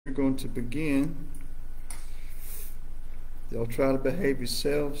We're going to begin. Y'all try to behave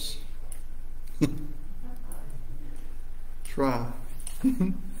yourselves. Try.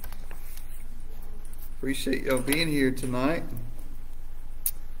 Appreciate y'all being here tonight.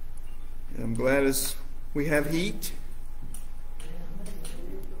 I'm glad we have heat.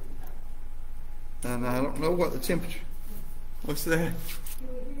 And I don't know what the temperature. What's that?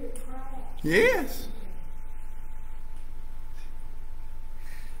 Yes.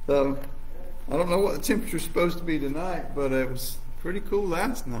 So, I don't know what the temperature's supposed to be tonight, but it was pretty cool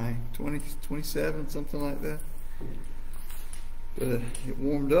last night. 20, 27, something like that. But it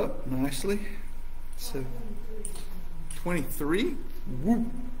warmed up nicely. So, 23? Woo!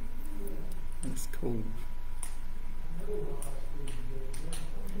 That's cold.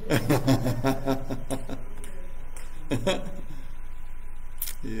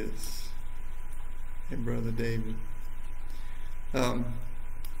 Yes. Hey, Brother David.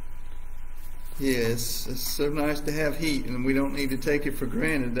 Yes, it's so nice to have heat, and we don't need to take it for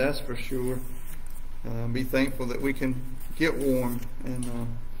granted, that's for sure. Be thankful that we can get warm and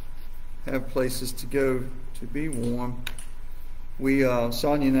have places to go to be warm.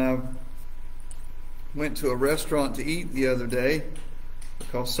 Sonia and I went to a restaurant to eat the other day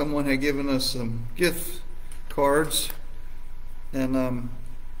because someone had given us some gift cards, and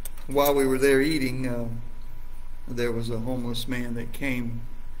while we were there eating, there was a homeless man that came,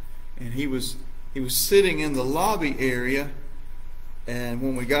 and he was sitting in the lobby area. And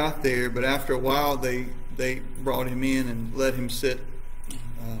when we got there, but after a while they brought him in and let him sit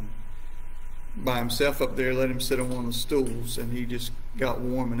by himself up there, let him sit on one of the stools, and he just got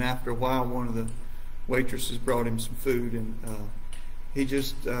warm. And after a while, one of the waitresses brought him some food, and it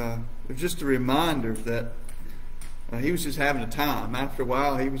was just a reminder that he was just having a time. After a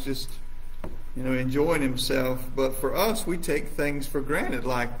while, he was just enjoying himself. But for us, we take things for granted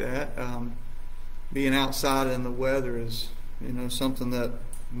like that. Being outside in the weather is something that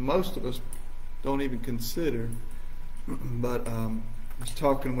most of us don't even consider. But I was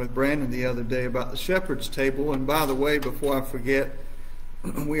talking with Brandon the other day about the Shepherd's Table. And by the way, before I forget,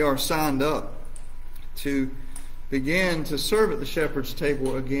 we are signed up to begin to serve at the Shepherd's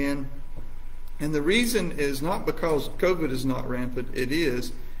Table again. And the reason is not because COVID is not rampant. It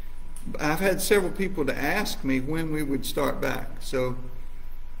is. I've had several people to ask me when we would start back. So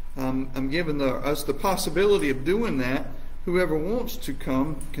I'm giving us the possibility of doing that. Whoever wants to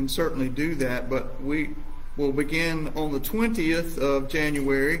come can certainly do that, but we will begin on the 20th of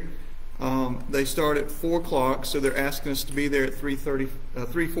January. They start at 4 o'clock, so they're asking us to be there at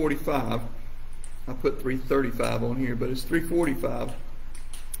 3:45. I put 3:35 on here, but it's 3:45,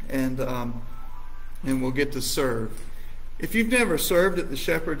 and we'll get to serve. If you've never served at the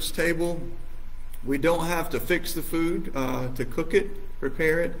Shepherd's Table, we don't have to fix the food to cook it,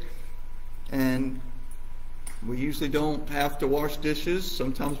 prepare it, and we usually don't have to wash dishes.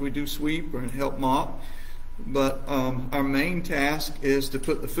 Sometimes we do sweep or help mop. But our main task is to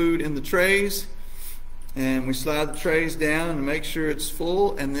put the food in the trays, and we slide the trays down and make sure it's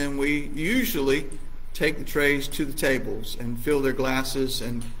full, and then we usually take the trays to the tables and fill their glasses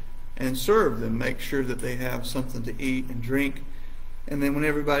and serve them, make sure that they have something to eat and drink. And then when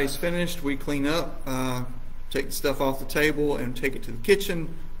everybody's finished, we clean up, take the stuff off the table and take it to the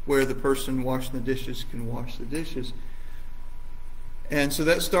kitchen where the person washing the dishes can wash the dishes. And so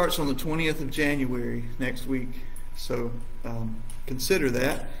that starts on the 20th of January next week. So consider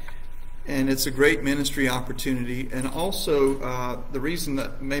that. And it's a great ministry opportunity. And also the reason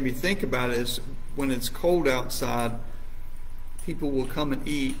that made me think about it is when it's cold outside, people will come and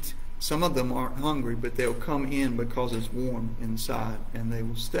eat. Some of them aren't hungry, but they'll come in because it's warm inside, and they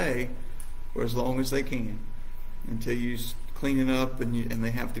will stay for as long as they can until you clean it up and they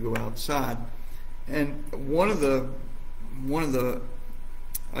have to go outside. And one of the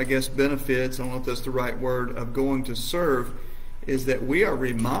I guess benefits, I don't know if that's the right word, of going to serve is that we are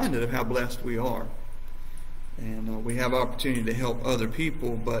reminded of how blessed we are, and we have opportunity to help other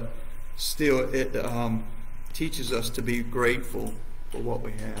people, but still it teaches us to be grateful for what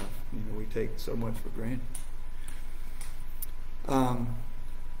we have. We take so much for granted.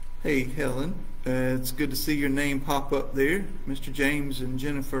 Hey, Helen, it's good to see your name pop up there. Mr. James and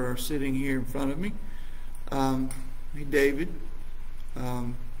Jennifer are sitting here in front of me. Hey, David,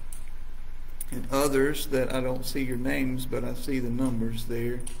 and others that I don't see your names, but I see the numbers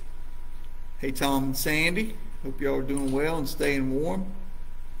there. Hey, Tom and Sandy, hope y'all are doing well and staying warm.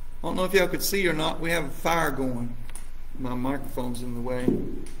 I don't know if y'all could see or not. We have a fire going. My microphone's in the way.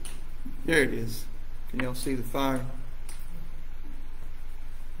 There it is. Can y'all see the fire?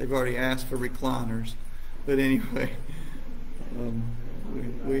 They've already asked for recliners. But anyway,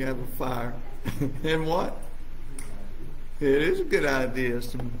 We have a fire. And what? It is a good idea.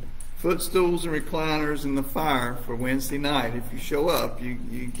 Some footstools and recliners in the fire for Wednesday night. If you show up, you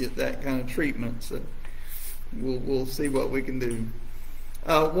get that kind of treatment. So we'll see what we can do.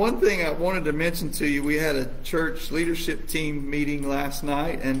 One thing I wanted to mention to you, we had a church leadership team meeting last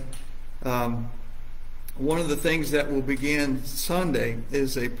night, and one of the things that will begin Sunday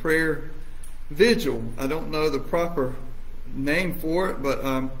is a prayer vigil. I don't know the proper name for it, but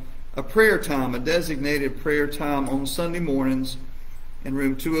a prayer time, a designated prayer time on Sunday mornings in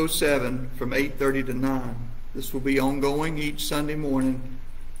room 207 from 8:30 to 9. This will be ongoing each Sunday morning,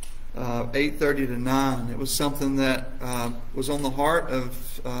 8:30 to 9. It was something that was on the heart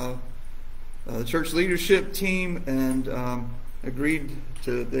of the church leadership team, and they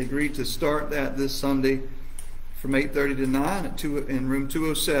agreed to start that this Sunday from 8:30 to 9 in room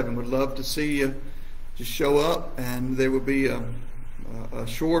 207. Would love to see you just show up, and there will be a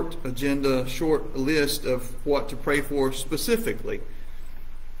short agenda, short list of what to pray for specifically.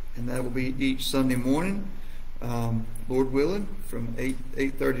 And that will be each Sunday morning, Lord willing, from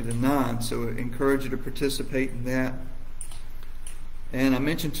 8:30 to 9. So I encourage you to participate in that. And I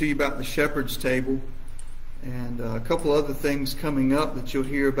mentioned to you about the Shepherd's Table and a couple other things coming up that you'll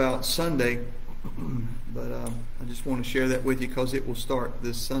hear about Sunday. But I just want to share that with you because it will start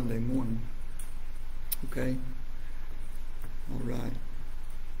this Sunday morning. Okay? All right.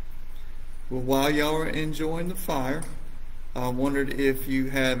 Well, while y'all are enjoying the fire, I wondered if you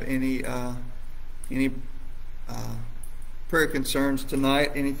have any prayer concerns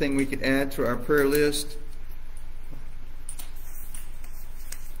tonight, anything we could add to our prayer list.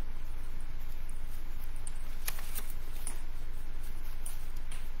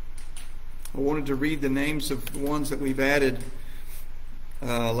 I wanted to read the names of the ones that we've added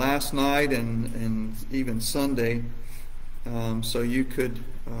last night and even Sunday, so you could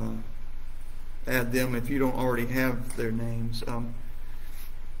add them if you don't already have their names.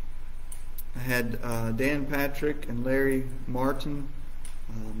 I had Dan Patrick and Larry Martin.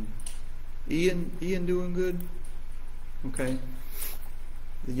 Ian doing good? Okay.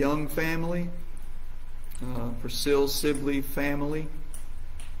 The Young family. Priscilla Sibley family.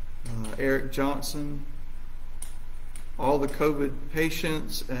 Eric Johnson. All the COVID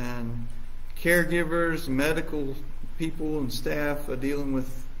patients and caregivers, medical people and staff dealing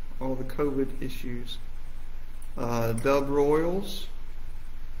with all the COVID issues. Dub Royals.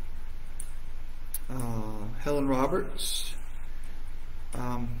 Helen Roberts.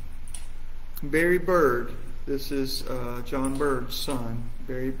 Barry Bird. This is John Bird's son,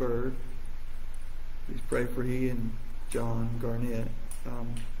 Barry Bird. Please pray for he and John Garnett.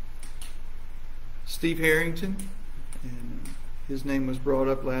 Steve Harrington, and his name was brought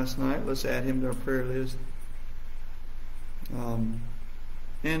up last night. Let's add him to our prayer list.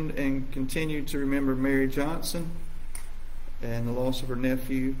 And continue to remember Mary Johnson and the loss of her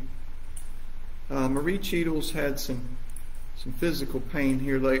nephew. Marie Cheadle's had some physical pain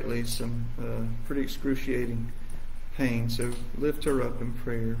here lately, some pretty excruciating pain, so lift her up in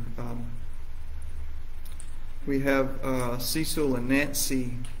prayer. We have Cecil and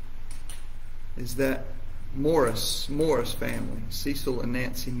Nancy, is that Morris family, Cecil and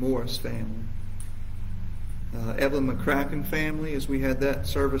Nancy Morris family. Evelyn McCracken family, as we had that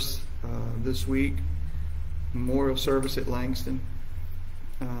service this week, memorial service at Langston.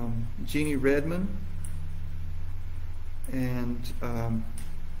 Jeannie Redmond and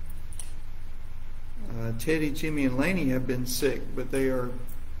Teddy, Jimmy, and Laney have been sick, but they are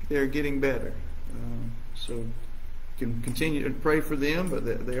getting better. So you can continue to pray for them,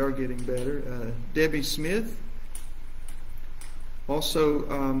 but they are getting better. Debbie Smith.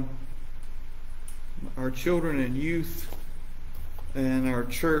 Also, our children and youth and our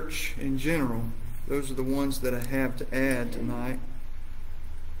church in general. Those are the ones that I have to add tonight.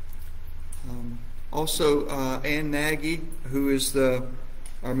 Also, Ann Nagy, who is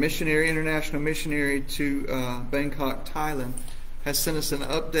our missionary, international missionary to Bangkok, Thailand, has sent us an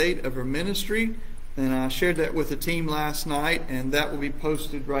update of her ministry, and I shared that with the team last night, and that will be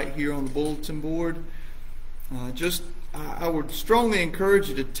posted right here on the bulletin board. I would strongly encourage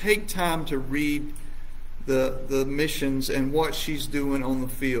you to take time to read the missions and what she's doing on the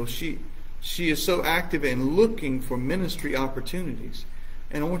field. She is so active in looking for ministry opportunities.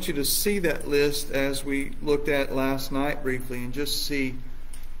 And I want you to see that list as we looked at last night briefly, and just see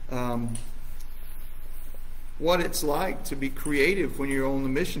what it's like to be creative when you're on the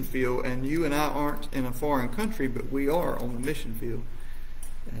mission field. And you and I aren't in a foreign country, but we are on the mission field.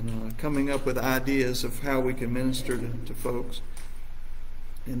 And coming up with ideas of how we can minister to folks.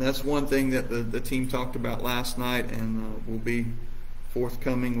 And that's one thing that the team talked about last night, and will be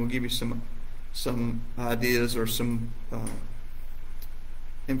forthcoming. We'll give you some ideas or some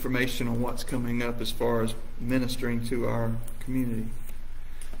information on what's coming up as far as ministering to our community.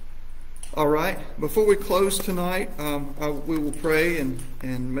 All right. Before we close tonight, we will pray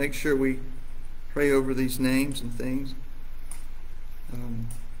and make sure we pray over these names and things.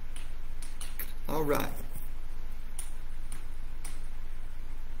 All right.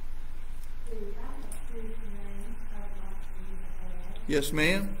 Yes,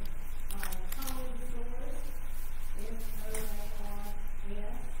 ma'am.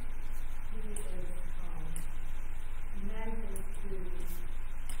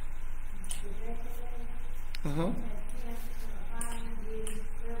 Uh-huh.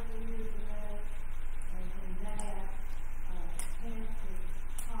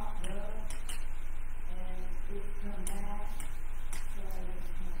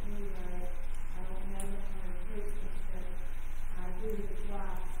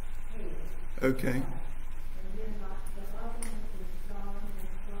 Okay.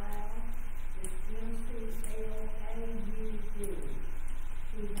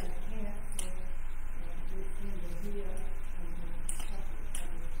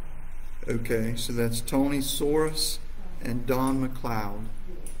 Okay, so that's Tony Soros and Don McLeod.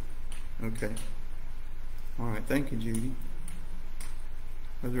 Okay. All right, thank you, Judy.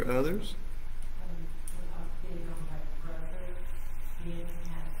 Are there others?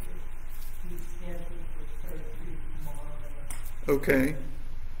 Okay.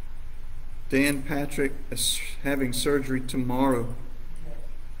 Dan Patrick is having surgery tomorrow.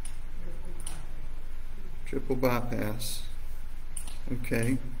 Triple bypass.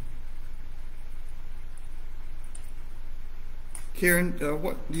 Okay. Karen,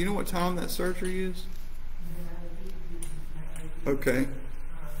 what do you know what time that surgery is? Okay.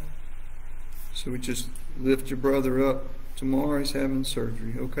 So we just lift your brother up. Tomorrow he's having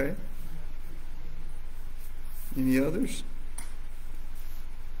surgery. Okay. Any others?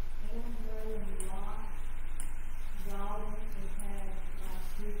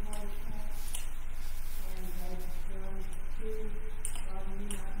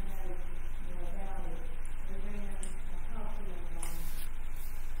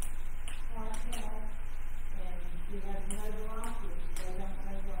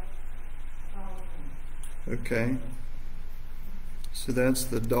 Okay. So that's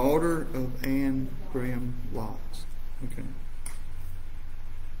the daughter of Anne Graham Lotz. Okay.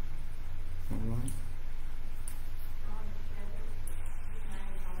 All right.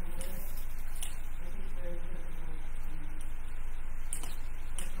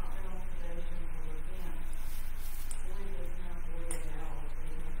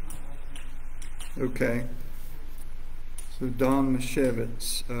 Okay. So Don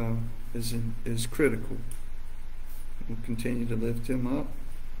Mashevitz is critical. We'll continue to lift him up.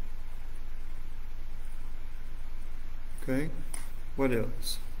 Okay. What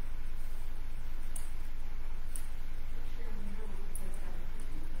else?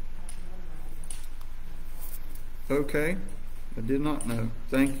 Okay. I did not know.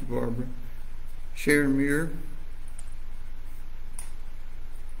 Thank you, Barbara. Sharon Muir.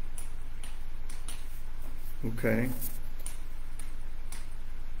 Okay.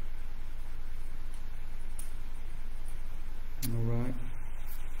 All right.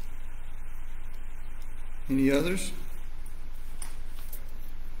 Any others?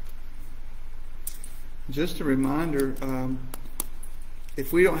 Just a reminder,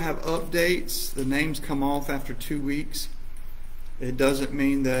 if we don't have updates, the names come off after 2 weeks. It doesn't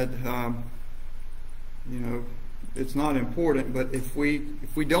mean that it's not important, but if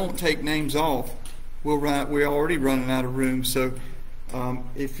we don't take names off, we're already running out of room. So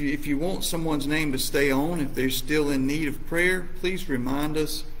if you want someone's name to stay on, if they're still in need of prayer, please remind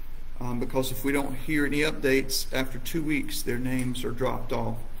us, because if we don't hear any updates after 2 weeks, their names are dropped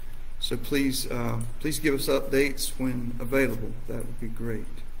off. So please give us updates when available. That would be great.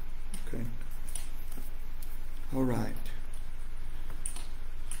 Okay. All right.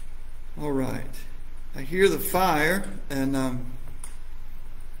 All right. I hear the fire, and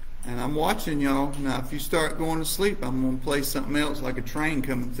I'm watching y'all. Now, if you start going to sleep, I'm going to play something else, like a train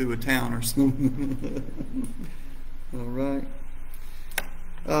coming through a town or something. All right.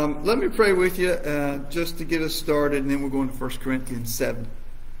 Let me pray with you just to get us started, and then we're going to 1 Corinthians 7.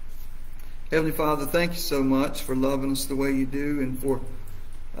 Heavenly Father, thank you so much for loving us the way you do, and for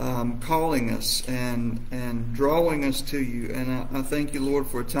calling us and drawing us to you. And I thank you, Lord,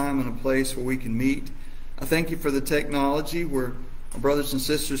 for a time and a place where we can meet. I thank you for the technology where our brothers and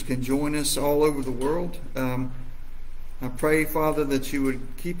sisters can join us all over the world. I pray, Father, that you would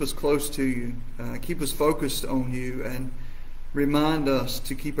keep us close to you, keep us focused on you, remind us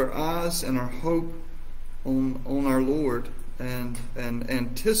to keep our eyes and our hope on our Lord and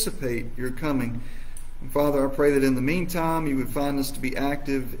anticipate your coming. And Father, I pray that in the meantime you would find us to be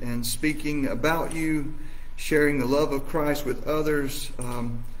active in speaking about you, sharing the love of Christ with others,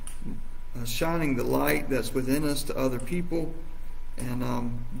 shining the light that's within us to other people,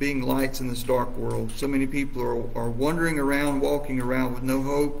 and being lights in this dark world. So many people are wandering around, walking around with no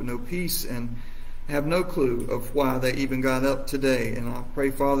hope and no peace, and have no clue of why they even got up today. And I pray,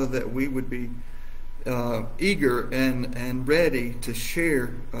 Father, that we would be eager and ready to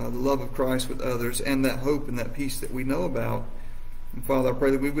share the love of Christ with others, and that hope and that peace that we know about. And Father, I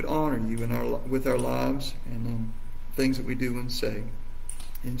pray that we would honor you with our lives and things that we do and say.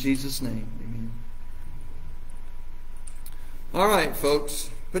 In Jesus' name, amen. All right, folks,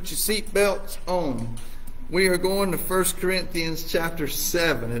 put your seatbelts on. We are going to 1 Corinthians chapter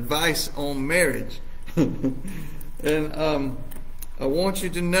 7, advice on marriage. And I want you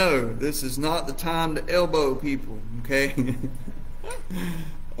to know this is not the time to elbow people, okay?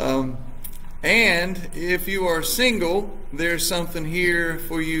 And if you are single, there's something here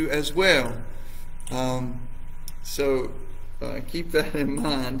for you as well. So keep that in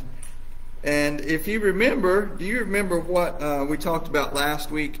mind. And if you remember, do you remember what we talked about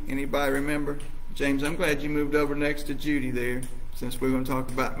last week? Anybody remember? James, I'm glad you moved over next to Judy there, since we're going to talk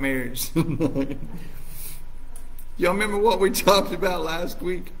about marriage. Y'all remember what we talked about last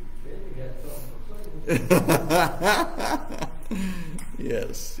week?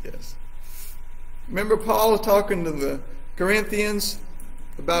 Yes. Remember Paul was talking to the Corinthians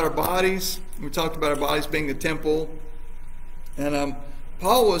about our bodies. We talked about our bodies being the temple. And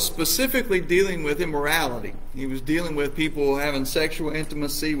Paul was specifically dealing with immorality. He was dealing with people having sexual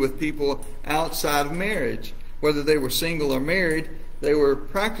intimacy with people outside of marriage. Whether they were single or married, they were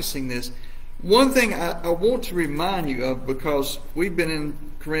practicing this. One thing I want to remind you of, because we've been in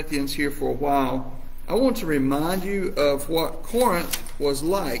Corinthians here for a while, I want to remind you of what Corinth was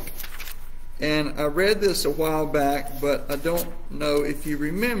like. And I read this a while back, but I don't know if you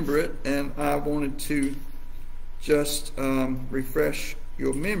remember it, and I wanted to just refresh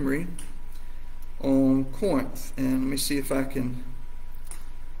your memory on Corinth. And let me see if I can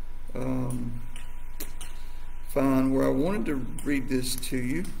find where I wanted to read this to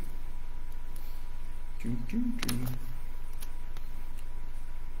you.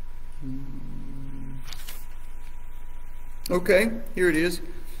 Okay, here it is.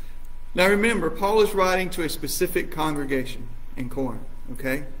 Now remember, Paul is writing to a specific congregation in Corinth.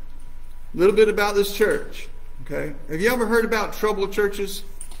 Okay, a little bit about this church. Okay, have you ever heard about troubled churches?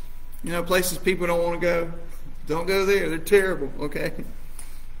 You know, places people don't want to go. Don't go there; they're terrible. Okay,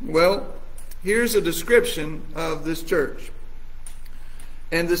 well, here's a description of this church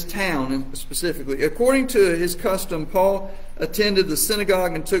and this town specifically. According to his custom, Paul attended the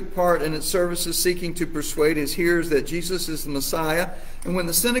synagogue and took part in its services, seeking to persuade his hearers that Jesus is the Messiah. And when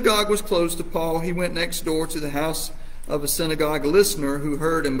the synagogue was closed to Paul, he went next door to the house of a synagogue listener who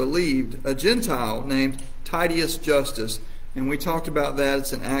heard and believed, a Gentile named Titius Justus. And we talked about that.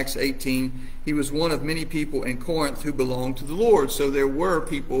 It's in Acts 18. He was one of many people in Corinth who belonged to the Lord. So there were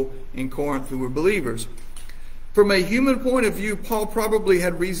people in Corinth who were believers. From a human point of view, Paul probably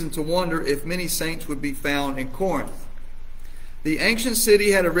had reason to wonder if many saints would be found in Corinth. The ancient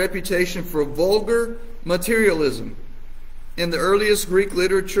city had a reputation for vulgar materialism. In the earliest Greek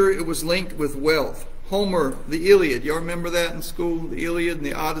literature, it was linked with wealth. Homer, the Iliad, y'all remember that in school? The Iliad and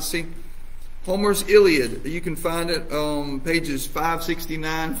the Odyssey? Homer's Iliad, you can find it on pages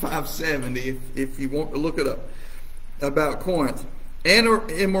 569, 570 if you want to look it up, about Corinth. And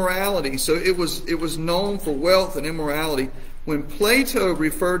immorality. So it was known for wealth and immorality. When Plato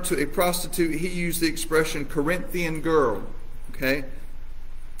referred to a prostitute, he used the expression Corinthian girl. Okay,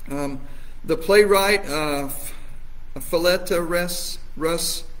 the playwright Philetas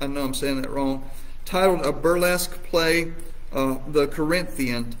Russ, I know I'm saying that wrong, titled a burlesque play, The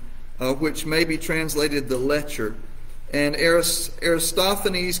Corinthian, which may be translated the lecher. And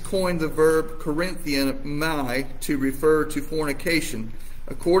Aristophanes coined the verb Corinthian to refer to fornication.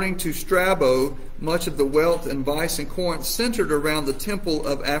 According to Strabo, much of the wealth and vice in Corinth centered around the temple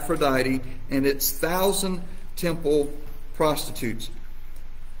of Aphrodite and its 1,000 temple prostitutes.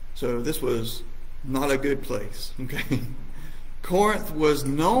 So this was not a good place. Okay, Corinth was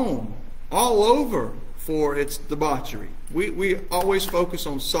known all over for its debauchery. We always focus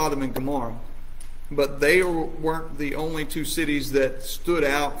on Sodom and Gomorrah. But they weren't the only two cities that stood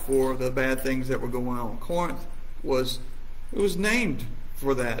out for the bad things that were going on. Corinth was named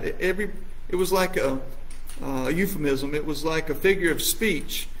for that. It was like a euphemism. It was like a figure of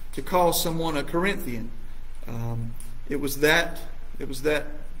speech to call someone a Corinthian. It was that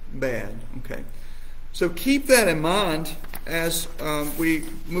bad. Okay. So keep that in mind as we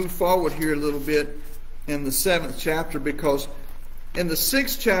move forward here a little bit in the 7th chapter, because in the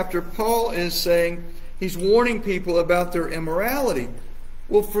 6th chapter, Paul is saying, he's warning people about their immorality.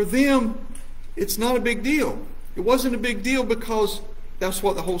 Well, for them, it's not a big deal. It wasn't a big deal because that's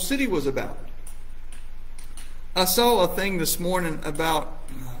what the whole city was about. I saw a thing this morning about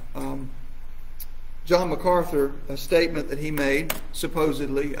John MacArthur, a statement that he made,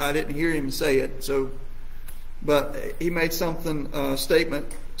 supposedly. I didn't hear him say it, but he made something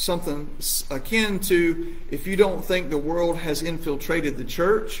akin to, if you don't think the world has infiltrated the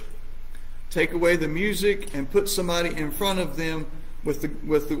church, take away the music and put somebody in front of them with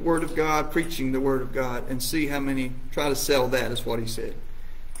the Word of God, preaching the Word of God, and see how many try to sell that, is what he said.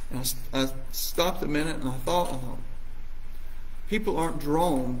 And I stopped a minute and I thought, people aren't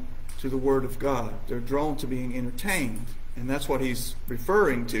drawn to the Word of God. They're drawn to being entertained. And that's what he's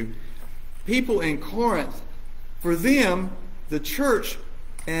referring to. People in Corinth, for them, the church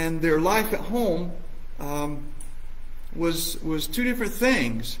and their life at home was two different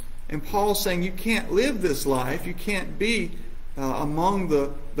things. And Paul's saying you can't live this life. You can't be among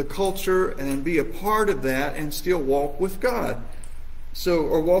the culture and be a part of that and still walk with God.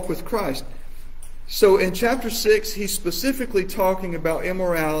 Or walk with Christ. So in chapter 6, he's specifically talking about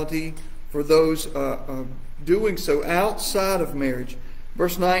immorality for those doing so outside of marriage.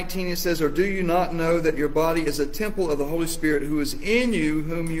 Verse 19, it says, "Or do you not know that your body is a temple of the Holy Spirit who is in you,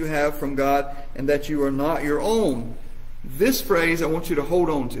 whom you have from God, and that you are not your own?" This phrase I want you to hold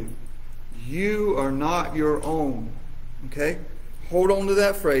on to. You are not your own. Okay? Hold on to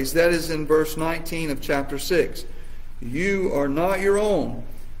that phrase. That is in verse 19 of chapter 6. You are not your own.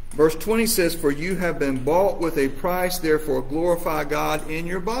 Verse 20 says, "For you have been bought with a price, therefore glorify God in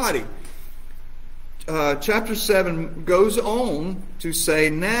your body." Chapter 7 goes on to say,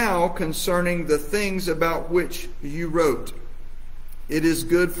 "Now concerning the things about which you wrote, it is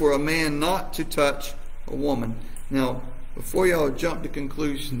good for a man not to touch a woman." Now, before y'all jump to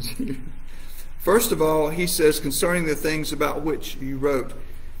conclusions here, first of all, he says, concerning the things about which you wrote.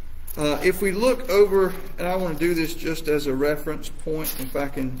 If we look over, and I want to do this just as a reference point, if I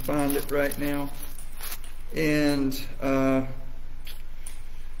can find it right now. And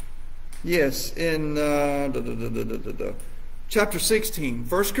yes, in chapter 16,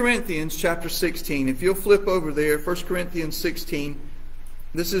 1 Corinthians chapter 16. If you'll flip over there, 1 Corinthians 16.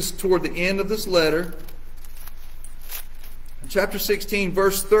 This is toward the end of this letter. Chapter 16,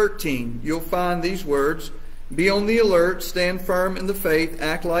 verse 13, you'll find these words. "Be on the alert, stand firm in the faith,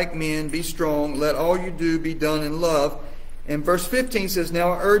 act like men, be strong, let all you do be done in love." And verse 15 says,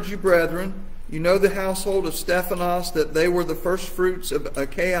 "Now I urge you, brethren, you know the household of Stephanas, that they were the first fruits of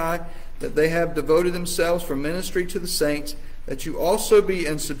Achaia, that they have devoted themselves for ministry to the saints, that you also be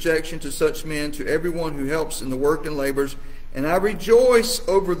in subjection to such men, to everyone who helps in the work and labors. And I rejoice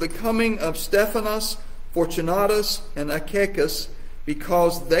over the coming of Stephanas, Fortunatus, and Achaicus,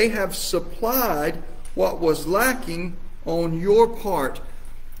 because they have supplied what was lacking on your part."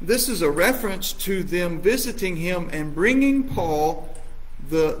 This is a reference to them visiting him and bringing Paul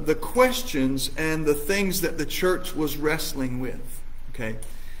the questions and the things that the church was wrestling with. Okay.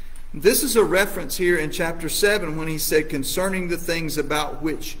 This is a reference here in chapter 7 when he said, concerning the things about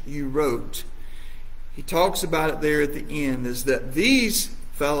which you wrote. He talks about it there at the end, is that these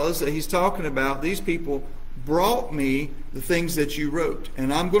fellows that he's talking about, these people brought me the things that you wrote.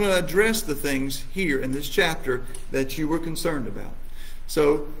 And I'm going to address the things here in this chapter that you were concerned about.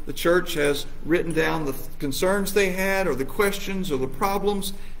 So the church has written down the concerns they had, or the questions, or the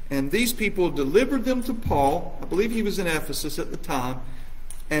problems, and these people delivered them to Paul. I believe he was in Ephesus at the time.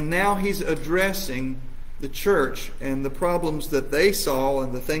 And now he's addressing the church and the problems that they saw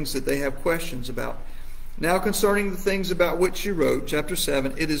and the things that they have questions about. "Now concerning the things about which you wrote," chapter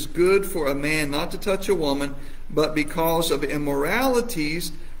 7, "it is good for a man not to touch a woman, but because of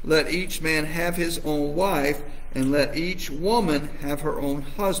immoralities, let each man have his own wife, and let each woman have her own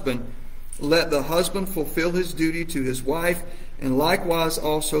husband. Let the husband fulfill his duty to his wife, and likewise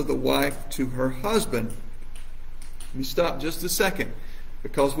also the wife to her husband." Let me stop just a second,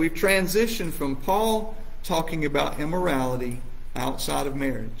 because we've transitioned from Paul talking about immorality outside of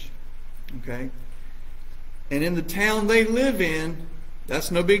marriage. Okay? And in the town they live in,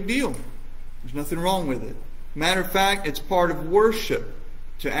 that's no big deal. There's nothing wrong with it. Matter of fact, it's part of worship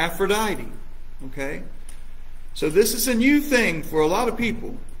to Aphrodite. Okay? So this is a new thing for a lot of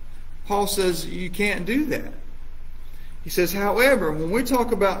people. Paul says you can't do that. He says, however, when we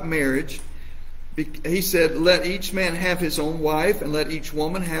talk about marriage, He said, let each man have his own wife, and let each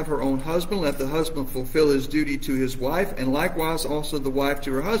woman have her own husband. Let the husband fulfill his duty to his wife, and likewise also the wife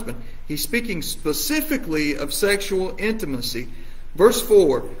to her husband. He's speaking specifically of sexual intimacy. Verse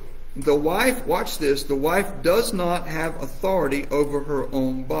 4, the wife, watch this, the wife does not have authority over her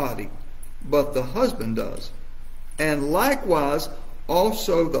own body, but the husband does. And likewise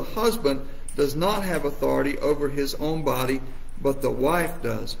also the husband does not have authority over his own body, but the wife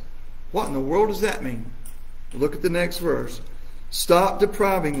does. What in the world does that mean? Look at the next verse. Stop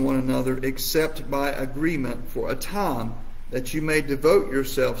depriving one another except by agreement for a time, that you may devote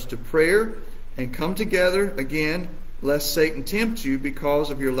yourselves to prayer and come together again, lest Satan tempt you because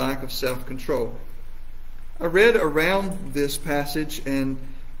of your lack of self-control. I read around this passage and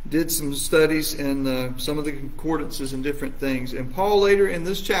did some studies in some of the concordances and different things. And Paul later in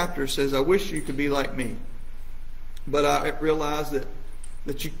this chapter says, I wish you could be like me. But I realize that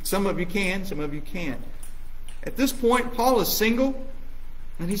some of you can, some of you can't. At this point, Paul is single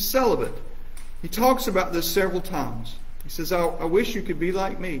and he's celibate. He talks about this several times. He says, I wish you could be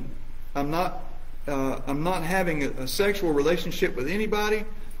like me. I'm not having a sexual relationship with anybody.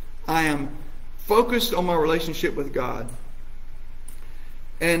 I am focused on my relationship with God.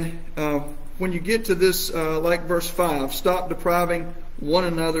 And when you get to this, like verse 5, stop depriving one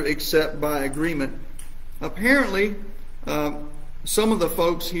another except by agreement. Apparently, some of the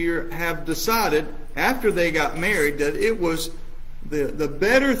folks here have decided after they got married that it was the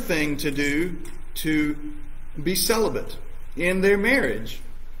better thing to do to be celibate in their marriage.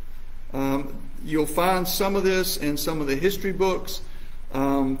 You'll find some of this in some of the history books.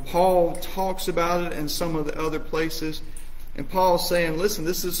 Paul talks about it in some of the other places. And Paul's saying, listen,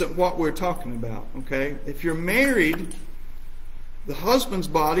 this isn't what we're talking about, okay? If you're married, the husband's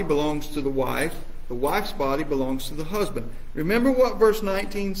body belongs to the wife. The wife's body belongs to the husband. Remember what verse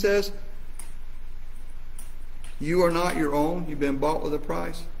 19 says? You are not your own. You've been bought with a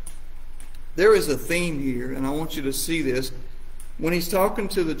price. There is a theme here, and I want you to see this. When he's talking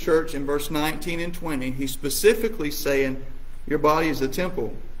to the church in verse 19 and 20, he's specifically saying, your body is a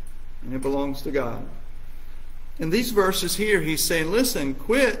temple, and it belongs to God. In these verses here, he's saying, listen,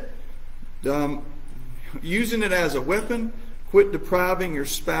 quit using it as a weapon. Quit depriving your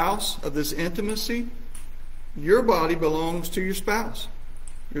spouse of this intimacy. Your body belongs to your spouse.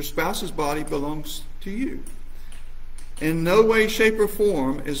 Your spouse's body belongs to you. In no way, shape, or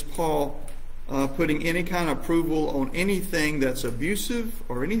form is Paul putting any kind of approval on anything that's abusive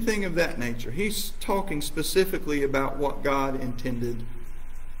or anything of that nature. He's talking specifically about what God intended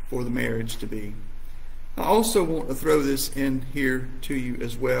for the marriage to be. I also want to throw this in here to you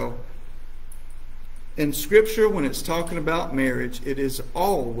as well. In Scripture, when it's talking about marriage, it is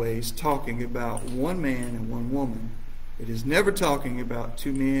always talking about one man and one woman. It is never talking about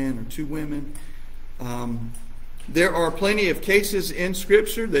two men or two women. There are plenty of cases in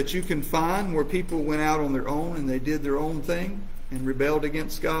Scripture that you can find where people went out on their own and they did their own thing and rebelled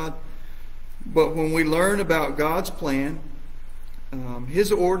against God. But when we learn about God's plan,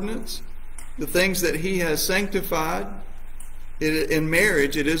 His ordinance, the things that He has sanctified, in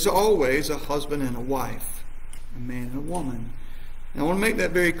marriage, it is always a husband and a wife, a man and a woman. And I want to make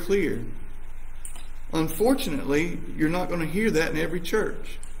that very clear. Unfortunately, you're not going to hear that in every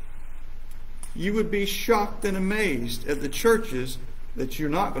church. You would be shocked and amazed at the churches that you're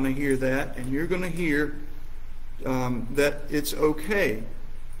not going to hear that, and you're going to hear that it's okay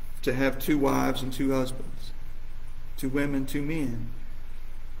to have two wives and two husbands, two women, two men.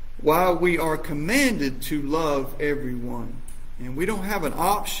 While we are commanded to love everyone, and we don't have an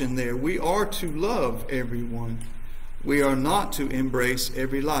option there. We are to love everyone. We are not to embrace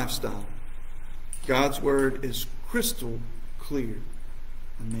every lifestyle. God's word is crystal clear.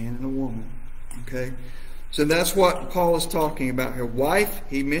 A man and a woman. Okay? So that's what Paul is talking about here. Wife,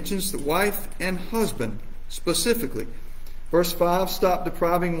 he mentions the wife and husband specifically. Verse 5, stop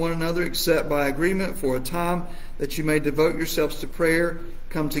depriving one another except by agreement for a time, that you may devote yourselves to prayer.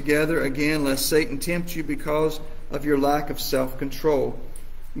 Come together again, lest Satan tempt you because of your lack of self-control.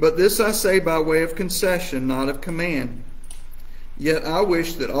 But this I say by way of concession, not of command. Yet I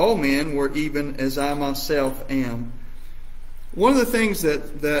wish that all men were even as I myself am. One of the things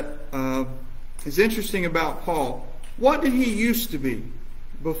that is interesting about Paul, what did he used to be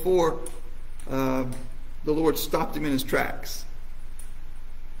before the Lord stopped him in his tracks?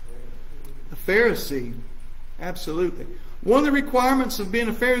 A Pharisee. Absolutely. One of the requirements of being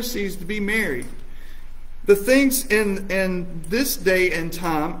a Pharisee is to be married. The things in this day and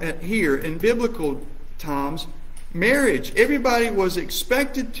time, here in biblical times, marriage. Everybody was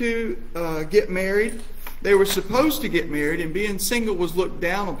expected to get married. They were supposed to get married, and being single was looked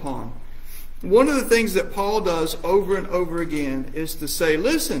down upon. One of the things that Paul does over and over again is to say,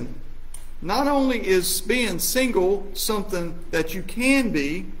 listen, not only is being single something that you can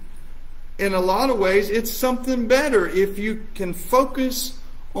be, in a lot of ways it's something better if you can focus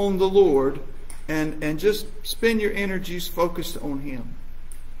on the Lord and just spend your energies focused on Him.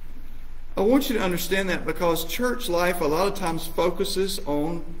 I want you to understand that, because church life a lot of times focuses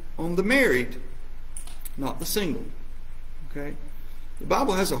on the married, not the single. Okay? The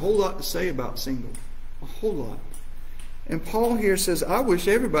Bible has a whole lot to say about single. A whole lot. And Paul here says, I wish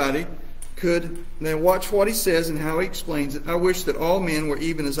everybody could, now watch what he says and how he explains it. I wish that all men were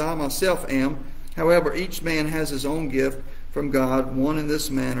even as I myself am. However, each man has his own gift from God, one in this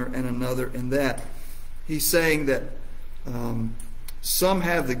manner and another in that. He's saying that some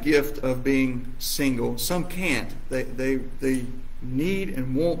have the gift of being single. Some can't. They need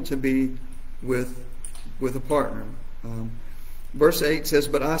and want to be with a partner. Verse 8 says,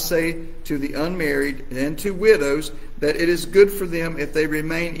 But I say to the unmarried and to widows that it is good for them if they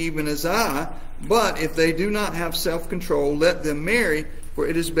remain even as I, but if they do not have self-control, let them marry, for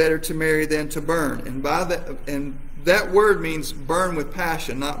it is better to marry than to burn. And that word means burn with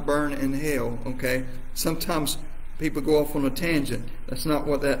passion, not burn in hell. Okay? Sometimes people go off on a tangent. That's not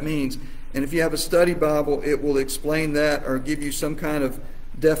what that means. And if you have a study Bible, it will explain that or give you some kind of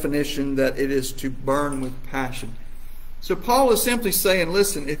definition that it is to burn with passion. So Paul is simply saying,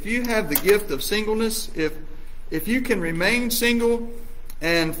 listen, if you have the gift of singleness, if you can remain single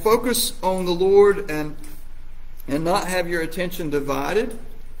and focus on the Lord and not have your attention divided,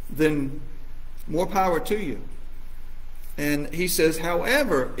 then more power to you. And he says,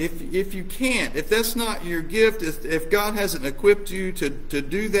 however, if you can't, if that's not your gift, if God hasn't equipped you to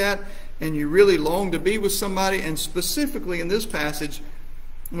do that, and you really long to be with somebody, and specifically in this passage,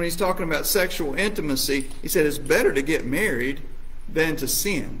 when he's talking about sexual intimacy, he said it's better to get married than to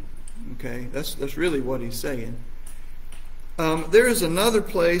sin. Okay, that's really what he's saying. There is another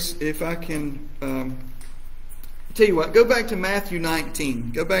place, if I can tell you what, go back to Matthew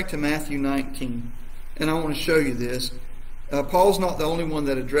 19. Go back to Matthew 19, and I want to show you this. Paul's not the only one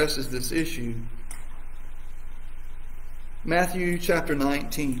that addresses this issue. Matthew chapter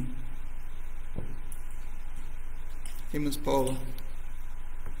 19. Hey, Miss Paula.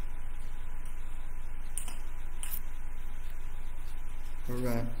 All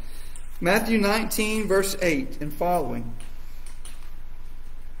right. Matthew 19, verse 8 and following.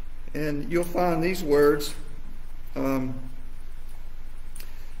 And you'll find these words.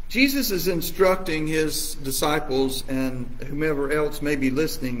 Jesus is instructing His disciples and whomever else may be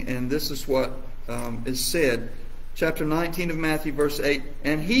listening, and this is what is said. Chapter 19 of Matthew, verse 8.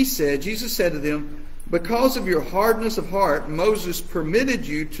 And He said, Jesus said to them, Because of your hardness of heart, Moses permitted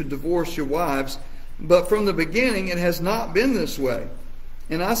you to divorce your wives, but from the beginning it has not been this way.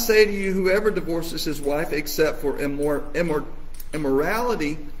 And I say to you, whoever divorces his wife except for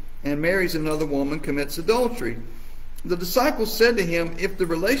immorality and marries another woman commits adultery. The disciples said to Him, If the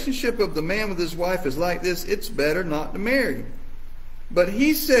relationship of the man with his wife is like this, it's better not to marry. But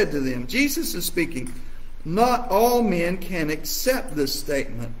He said to them, Jesus is speaking, Not all men can accept this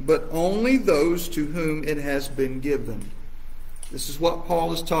statement, but only those to whom it has been given. This is what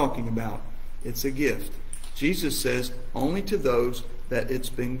Paul is talking about. It's a gift. Jesus says, only to those that it's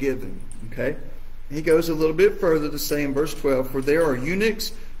been given. Okay? He goes a little bit further to say in verse 12, For there are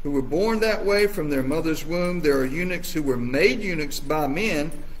eunuchs who were born that way from their mother's womb. There are eunuchs who were made eunuchs by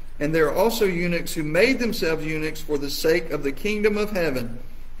men. And there are also eunuchs who made themselves eunuchs for the sake of the kingdom of heaven.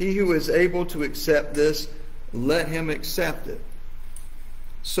 He who is able to accept this, let him accept it.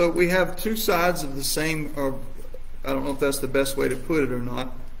 So we have two sides of the same, or I don't know if that's the best way to put it or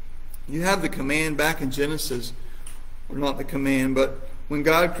not. You have the command back in Genesis, or not the command, but when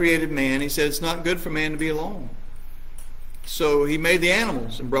God created man, He said it's not good for man to be alone. So He made the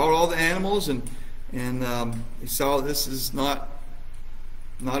animals and brought all the animals, and He saw this is not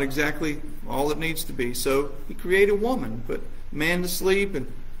exactly all it needs to be. So He created woman, put man to sleep,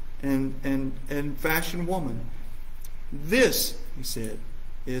 and fashioned woman. This, He said,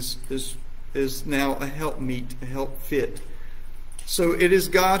 is now a helpmeet, a help fit. So it is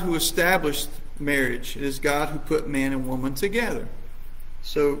God who established marriage. It is God who put man and woman together.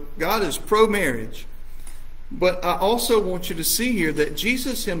 So God is pro-marriage. But I also want you to see here that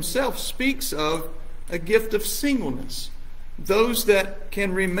Jesus Himself speaks of a gift of singleness. Those that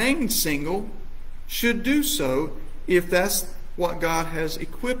can remain single should do so if that's what God has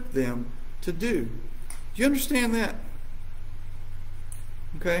equipped them to do. Do you understand that?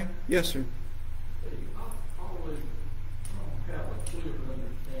 Okay? Yes, sir. I always have a clear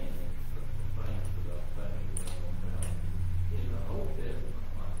understanding of the things about things going on. In the Old Testament,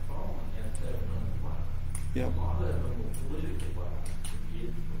 like Solomon had 7 Yep. A lot of them were politically wise.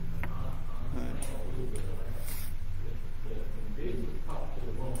 I understand a little bit of that. But when Jesus talked to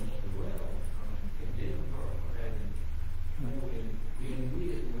the woman at the well, condemned her for having more than being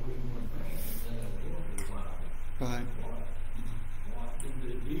with more than one man than a woman's wife. Right. What did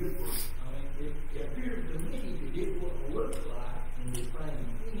it do for? I mean, it appears to me to get what it looks like in the same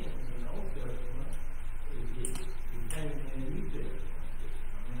thing in the Old Testament, it came in the New Testament.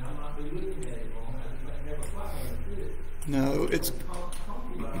 I mean, I might be looking at it wrong. I just never quite understood. No, it's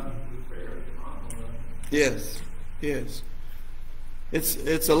Concubine was fairly common. yes, yes.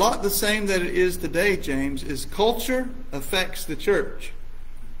 It's a lot the same that it is today, James. Is culture affects the church,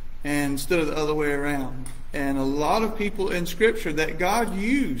 and instead of the other way around. And a lot of people in Scripture that God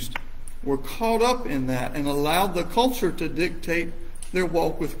used were caught up in that and allowed the culture to dictate their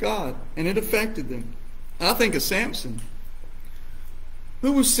walk with God, and it affected them. I think of Samson.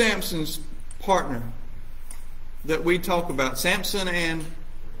 Who was Samson's partner that we talk about? Samson and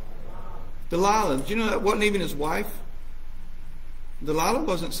Delilah. Did you know that wasn't even his wife? Delilah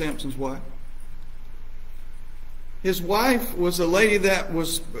wasn't Samson's wife. His wife was a lady that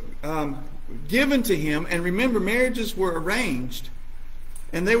was given to him. And remember, marriages were arranged.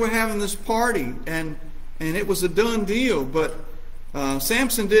 And they were having this party. And it was a done deal. But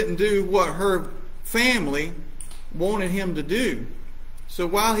Samson didn't do what her family wanted him to do. So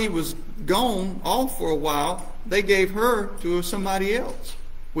while he was gone off for a while, they gave her to somebody else,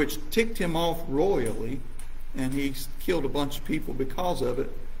 which ticked him off royally, and he killed a bunch of people because of it.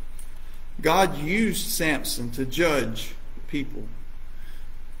 God used Samson to judge people.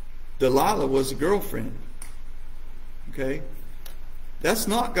 Delilah was a girlfriend. Okay? That's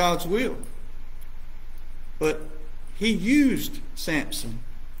not God's will. But he used Samson.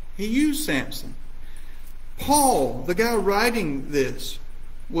 He used Samson. Paul, the guy writing this,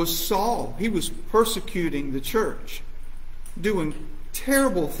 was Saul. He was persecuting the church, doing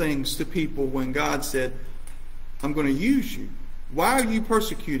terrible things to people when God said, I'm going to use you. Why are you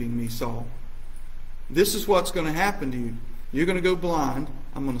persecuting me, Saul? This is what's going to happen to you. You're going to go blind.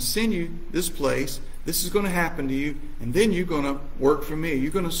 I'm going to send you this place. This is going to happen to you. And then you're going to work for me.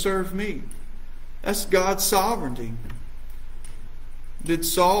 You're going to serve me. That's God's sovereignty.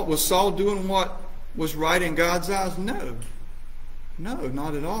 Was Saul doing what was right in God's eyes? No. No,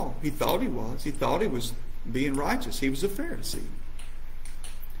 not at all. He thought he was. He thought he was being righteous. He was a Pharisee.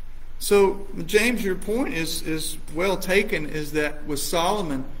 So, James, your point is well taken, is that with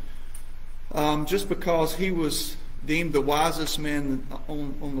Solomon, just because he was deemed the wisest man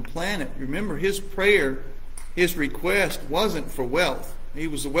on the planet, remember his prayer, his request wasn't for wealth. He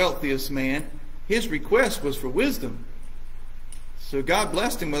was the wealthiest man. His request was for wisdom. So God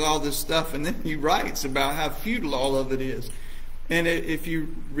blessed him with all this stuff, and then he writes about how futile all of it is. And if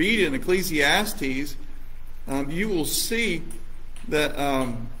you read in Ecclesiastes, you will see that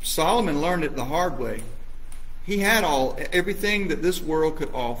Solomon learned it the hard way. He had everything that this world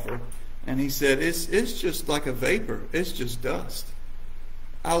could offer, and he said, it's just like a vapor. It's just dust.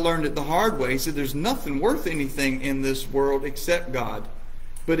 I learned it the hard way. He said, there's nothing worth anything in this world except God.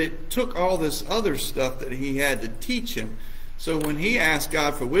 But it took all this other stuff that he had to teach him. So when he asked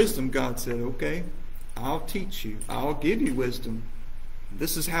God for wisdom, God said, okay, I'll teach you. I'll give you wisdom.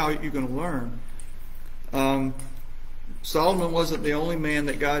 This is how you're going to learn. Solomon wasn't the only man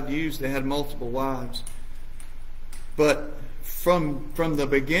that God used that had multiple wives. But from the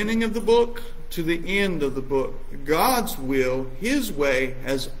beginning of the book to the end of the book, God's will, His way,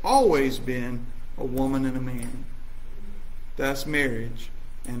 has always been a woman and a man. That's marriage.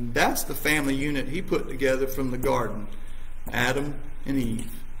 And that's the family unit He put together from the garden. Adam and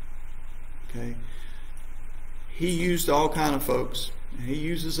Eve. Okay? He used all kind of folks. He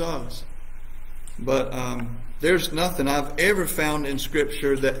uses us. But there's nothing I've ever found in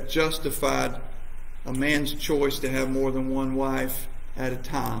Scripture that justified a man's choice to have more than one wife at a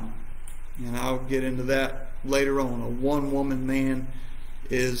time. And I'll get into that later on. A one-woman man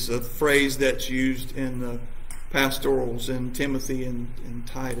is a phrase that's used in the pastorals in Timothy and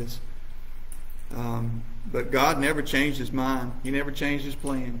Titus. But God never changed His mind. He never changed His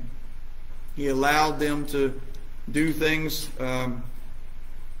plan. He allowed them to do things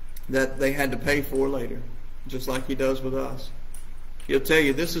that they had to pay for later, just like He does with us. He'll tell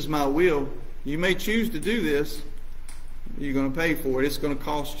you, this is my will. You may choose to do this. You're going to pay for it. It's going to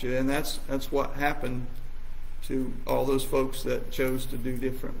cost you. And that's what happened to all those folks that chose to do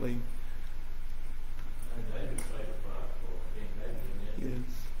differently. Yes.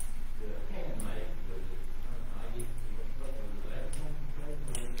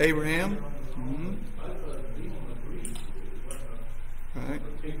 Abraham? Mm-hmm. Right.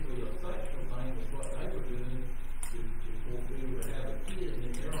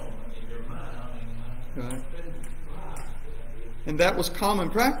 Right. And that was common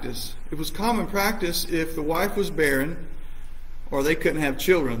practice. It was common practice if the wife was barren or they couldn't have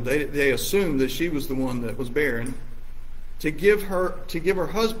children. They assumed that she was the one that was barren, to give her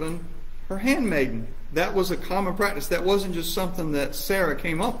husband her handmaiden. That was a common practice. That wasn't just something that Sarah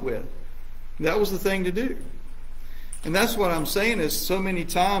came up with. That was the thing to do. And that's what I'm saying is so many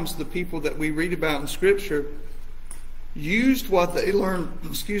times the people that we read about in Scripture used what they learned,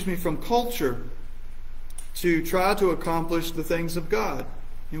 from culture to try to accomplish the things of God.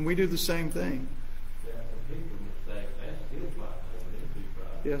 And we do the same thing.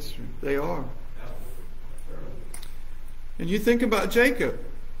 Yes, sir, they are. And you think about Jacob,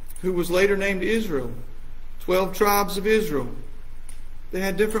 who was later named Israel. 12 tribes of Israel. They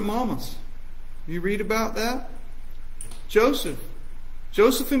had different mamas. You read about that? Joseph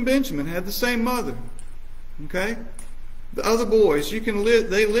and Benjamin had the same mother. Okay? The other boys,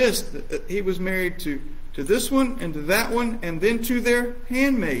 they list that he was married to this one and to that one and then to their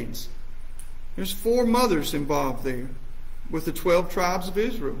handmaids. There's 4 mothers involved there with the 12 tribes of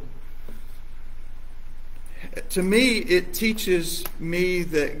Israel. To me, it teaches me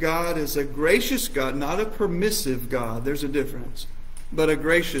that God is a gracious God, not a permissive God. There's a difference. But a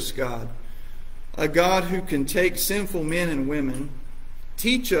gracious God. A God who can take sinful men and women,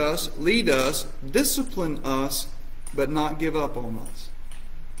 teach us, lead us, discipline us, but not give up on us.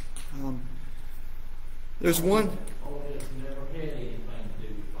 There's one...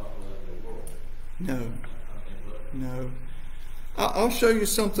 No. I'll show you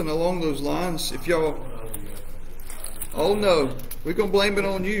something along those lines. If y'all... Oh no, we're going to blame it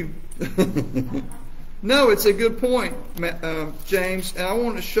on you. No, it's a good point, James. And I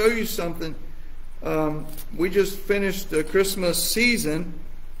want to show you something. We just finished the Christmas season,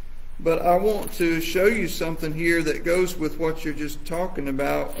 but I want to show you something here that goes with what you're just talking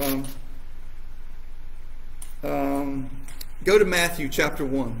about. Go to Matthew chapter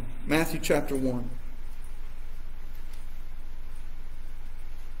 1. Matthew chapter 1.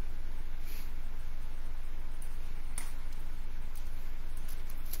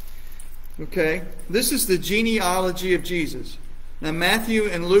 Okay, this is the genealogy of Jesus. Now Matthew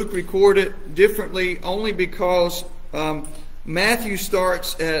and Luke record it differently only because Matthew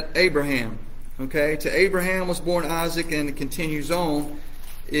starts at Abraham. Okay, to Abraham was born Isaac, and it continues on.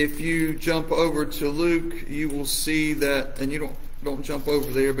 If you jump over to Luke, you will see that, and you don't jump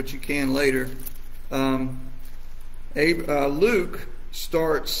over there, but you can later. Luke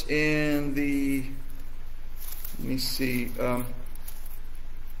starts in the, let me see.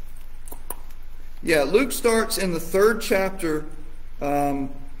 Luke starts in the 3rd chapter.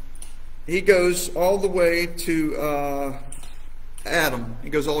 He goes all the way to Adam. He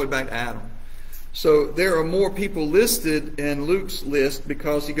goes all the way back to Adam. So there are more people listed in Luke's list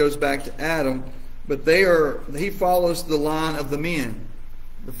because he goes back to Adam, but he follows the line of the men,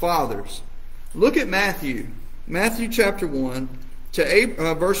 the fathers. Look at Matthew. Matthew chapter 1,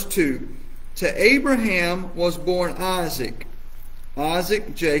 verse 2. To Abraham was born Isaac.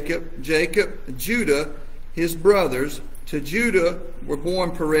 Isaac, Jacob, Judah, his brothers. To Judah were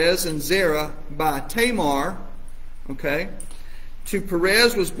born Perez and Zerah by Tamar. Okay. To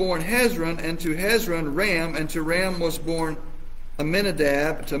Perez was born Hezron, and to Hezron Ram, and to Ram was born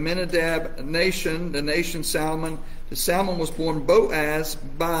Amminadab. To Amminadab Nahshon, the nation Salmon. To Salmon was born Boaz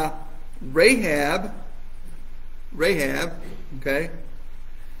by Rahab. Okay.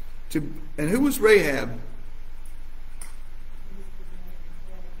 And who was Rahab?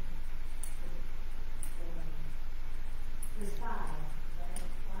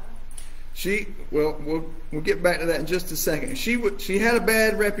 We'll get back to that in just a second. She had a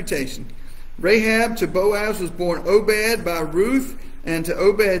bad reputation. Rahab, to Boaz was born Obed by Ruth, and to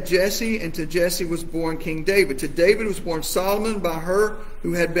Obed Jesse, and to Jesse was born King David. To David was born Solomon by her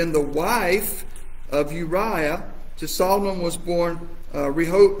who had been the wife of Uriah. To Solomon was born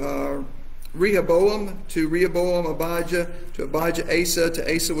Rehoboam, to Rehoboam Abijah, to Abijah Asa,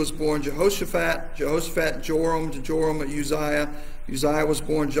 to Asa was born Jehoshaphat Joram, to Joram Uzziah. Uzziah was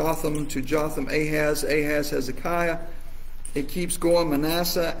born Jotham, to Jotham Ahaz, Hezekiah. It keeps going,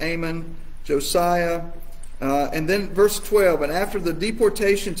 Manasseh, Amon, Josiah. And then verse 12, and after the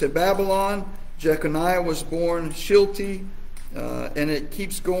deportation to Babylon, Jeconiah was born Shilti. And it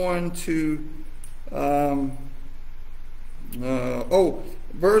keeps going to,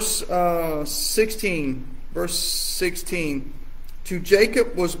 verse 16. Verse 16. To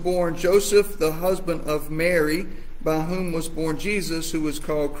Jacob was born Joseph, the husband of Mary, by whom was born Jesus, who was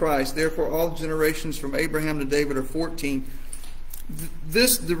called Christ. Therefore, all generations from Abraham to David are 14.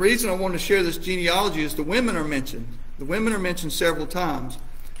 The reason I want to share this genealogy is the women are mentioned. The women are mentioned several times.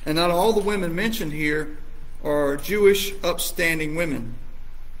 And not all the women mentioned here are Jewish upstanding women.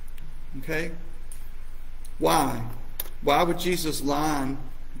 Okay? Why? Why would Jesus' line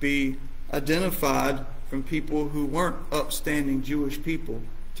be identified from people who weren't upstanding Jewish people?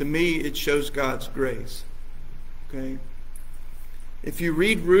 To me, it shows God's grace. Okay? If you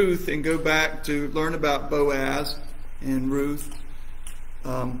read Ruth and go back to learn about Boaz and Ruth,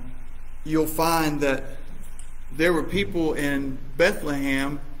 you'll find that there were people in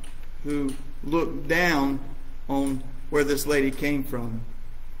Bethlehem who looked down on where this lady came from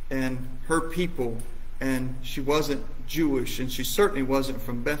and her people, and she wasn't Jewish, and she certainly wasn't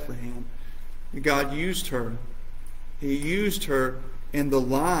from Bethlehem. God used her. He used her in the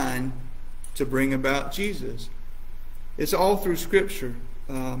line to bring about Jesus. It's all through Scripture.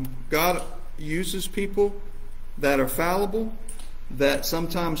 God uses people that are fallible, that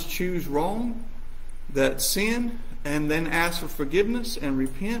sometimes choose wrong, that sin, and then ask for forgiveness and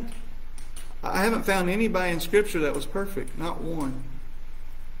repent. I haven't found anybody in Scripture that was perfect, not one.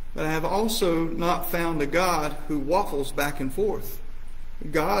 But I have also not found a God who waffles back and forth.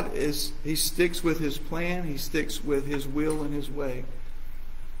 God He sticks with His plan, He sticks with His will and His way.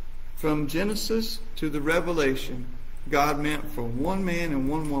 From Genesis to the Revelation, God meant for one man and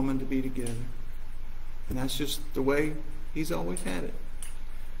one woman to be together. And that's just the way He's always had it.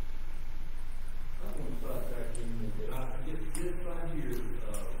 I want to start back in a minute. I just find here,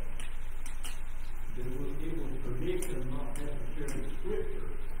 it was prediction, not necessarily Scripture.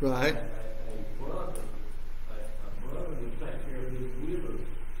 Right. A brother would take care of his widow's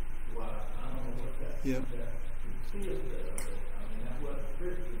wife. I don't know what that consists of. I mean, that wasn't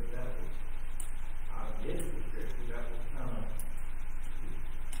Scripture, but that was, I guess, the Scripture. That was kind of.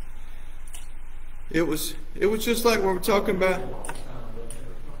 It was just like what we're talking about.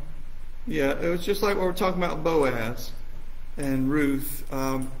 Yeah, it was just like what we're talking about Boaz and Ruth.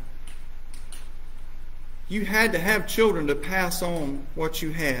 You had to have children to pass on what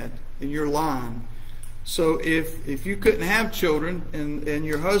you had in your line. So if you couldn't have children and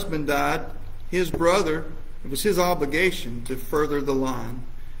your husband died, his brother, it was his obligation to further the line.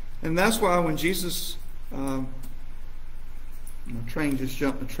 And that's why when Jesus, my train just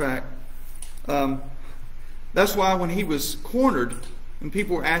jumped the track. That's why when he was cornered and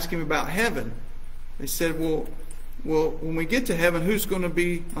people were asking him about heaven, they said, well, when we get to heaven, who's going to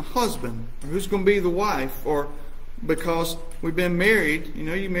be a husband? Or who's going to be the wife? Or because we've been married,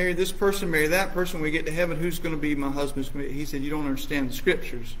 you marry this person, marry that person, when we get to heaven, who's going to be my husband? He said, you don't understand the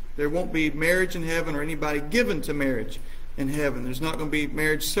Scriptures. There won't be marriage in heaven or anybody given to marriage in heaven. There's not going to be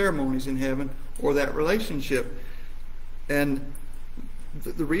marriage ceremonies in heaven or that relationship. And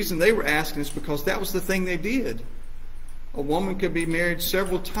the reason they were asking is because that was the thing they did. A woman could be married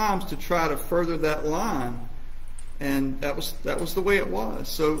several times to try to further that line. And that was the way it was.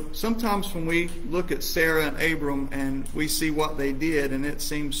 So sometimes when we look at Sarah and Abram and we see what they did, and it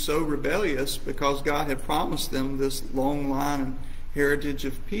seems so rebellious because God had promised them this long line and heritage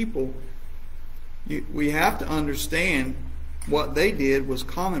of people, we have to understand what they did was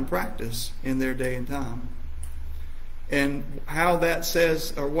common practice in their day and time. And how that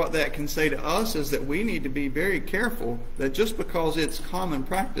says, or what that can say to us, is that we need to be very careful that just because it's common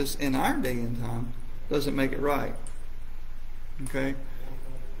practice in our day and time doesn't make it right. Okay?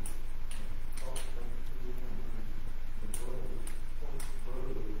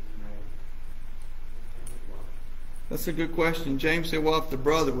 That's a good question. James said, well, if the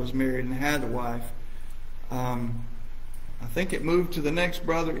brother was married and had a wife, I think it moved to the next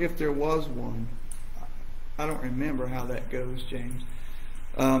brother if there was one. I don't remember how that goes, James.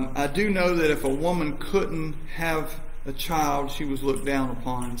 I do know that if a woman couldn't have a child, she was looked down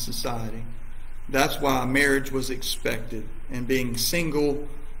upon in society. That's why marriage was expected, and being single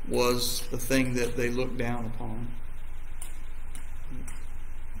was the thing that they looked down upon.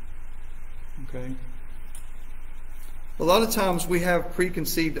 Okay? A lot of times we have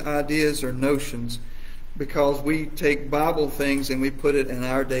preconceived ideas or notions because we take Bible things and we put it in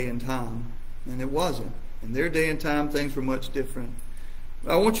our day and time. And it wasn't. In their day and time, things were much different.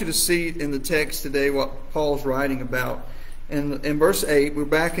 I want you to see in the text today what Paul's writing about. In verse 8, we're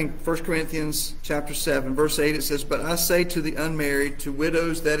back in 1 Corinthians chapter 7. Verse 8, it says, but I say to the unmarried, to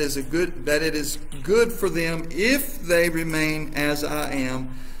widows, that it is good for them if they remain as I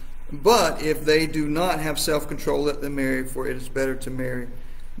am. But if they do not have self-control, let them marry, for it is better to marry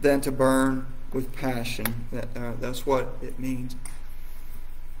than to burn with passion. That's what it means.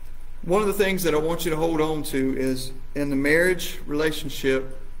 One of the things that I want you to hold on to is in the marriage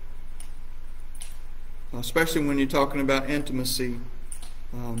relationship, especially when you're talking about intimacy,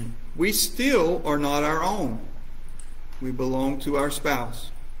 we still are not our own. We belong to our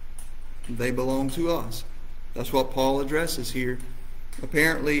spouse. they belong to us. That's what Paul addresses here.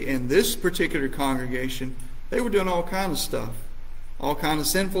 Apparently, in this particular congregation, they were doing all kinds of stuff, all kinds of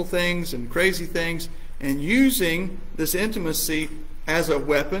sinful things and crazy things, and using this intimacy as a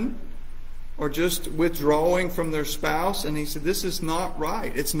weapon, or just withdrawing from their spouse. And he said, this is not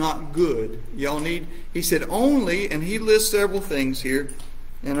right. It's not good. Y'all need, he said, only, and he lists several things here,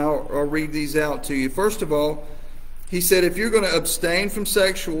 and I'll read these out to you. First of all, he said, if you're going to abstain from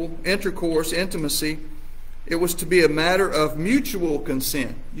sexual intercourse, intimacy, it was to be a matter of mutual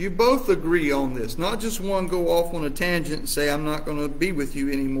consent. You both agree on this. Not just one go off on a tangent and say, I'm not going to be with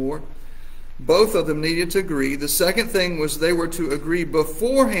you anymore. Both of them needed to agree. The second thing was they were to agree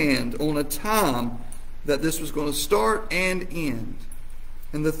beforehand on a time that this was going to start and end.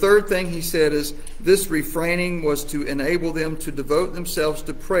 And the third thing he said is this refraining was to enable them to devote themselves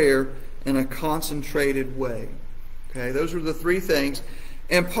to prayer in a concentrated way. Okay, those were the three things.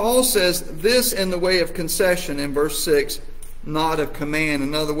 And Paul says this in the way of concession in verse 6, not of command.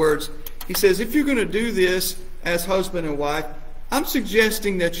 In other words, he says, if you're going to do this as husband and wife, I'm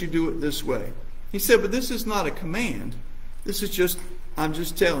suggesting that you do it this way. He said, but this is not a command. This is just, I'm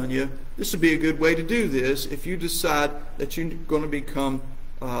just telling you, this would be a good way to do this if you decide that you're going to become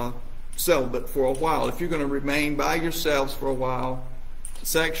celibate for a while. If you're going to remain by yourselves for a while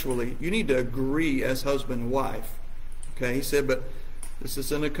sexually, you need to agree as husband and wife. Okay, he said, but this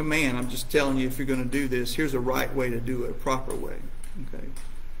isn't a command. I'm just telling you, if you're going to do this, here's a right way to do it, a proper way. Okay.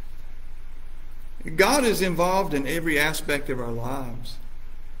 God is involved in every aspect of our lives.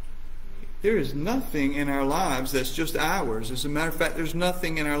 There is nothing in our lives that's just ours. As a matter of fact, there's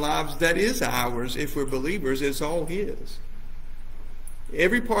nothing in our lives that is ours if we're believers. It's all His.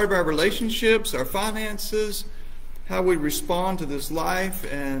 Every part of our relationships, our finances, how we respond to this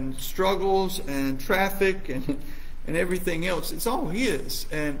life and struggles and traffic and everything else, it's all His.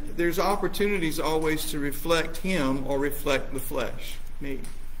 And there's opportunities always to reflect Him or reflect the flesh, me.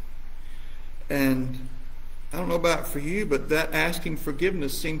 And I don't know about for you, but that asking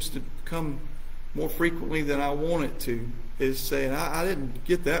forgiveness seems to come more frequently than I want it to. Is saying, I didn't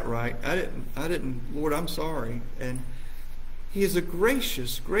get that right. I didn't, Lord, I'm sorry. And He is a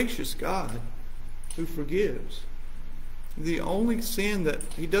gracious, gracious God who forgives. The only sin that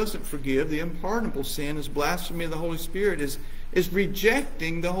He doesn't forgive, the unpardonable sin, is blasphemy of the Holy Spirit, is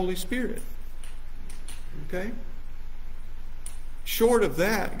rejecting the Holy Spirit. Okay? Short of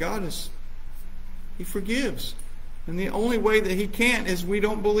that, He forgives. And the only way that He can't is we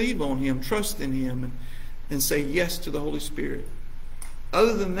don't believe on Him, trust in Him, and say yes to the Holy Spirit.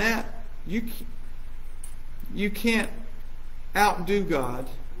 Other than that, you can't outdo God.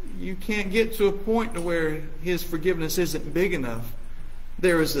 You can't get to a point to where His forgiveness isn't big enough.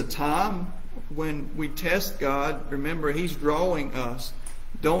 There is a time when we test God. Remember, He's drawing us.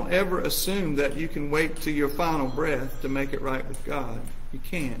 Don't ever assume that you can wait to your final breath to make it right with God. You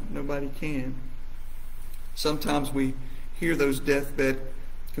can't. Nobody can. Sometimes we hear those deathbed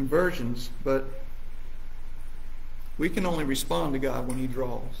conversions, but we can only respond to God when He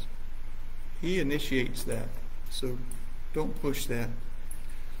draws. He initiates that. So don't push that.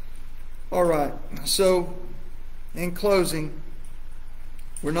 All right. So in closing,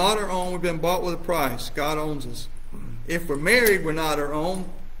 we're not our own. We've been bought with a price. God owns us. If we're married, we're not our own.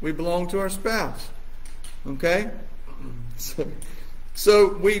 We belong to our spouse. Okay?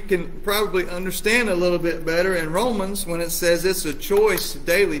 So we can probably understand a little bit better in Romans when it says it's a choice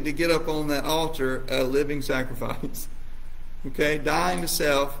daily to get up on that altar a living sacrifice. Okay? Dying to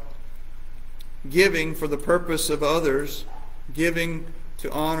self, giving for the purpose of others, giving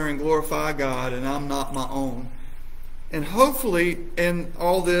to honor and glorify God, and I'm not my own. And hopefully in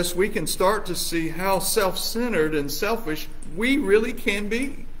all this we can start to see how self-centered and selfish we really can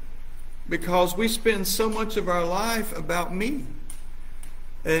be, because we spend so much of our life about me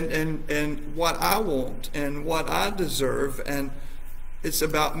and what I want and what I deserve, and it's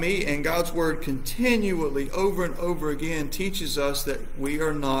about me. And God's Word continually over and over again teaches us that we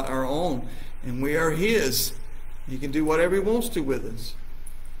are not our own and we are His. He can do whatever He wants to with us.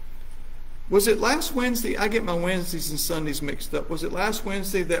 Was it last Wednesday? I get my Wednesdays and Sundays mixed up. Was it last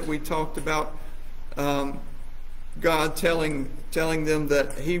Wednesday that we talked about God telling them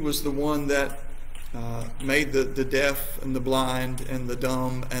that He was the one that made the deaf and the blind and the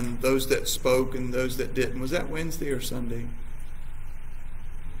dumb and those that spoke and those that didn't? Was that Wednesday or Sunday?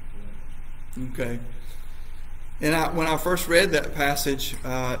 Okay. And when I first read that passage,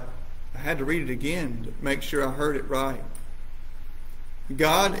 I had to read it again to make sure I heard it right.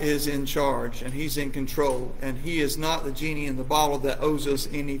 God is in charge and He's in control, and He is not the genie in the bottle that owes us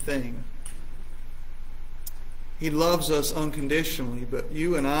anything. He loves us unconditionally, but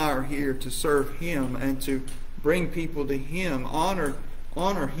you and I are here to serve Him and to bring people to Him,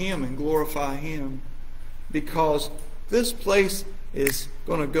 honor Him and glorify Him, because this place is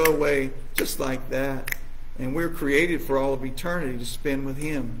going to go away just like that, and we're created for all of eternity to spend with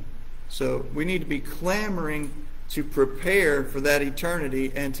Him. So we need to be clamoring to prepare for that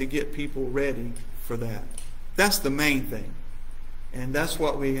eternity and to get people ready for that. That's the main thing, and that's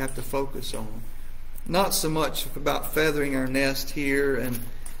what we have to focus on. Not so much about feathering our nest here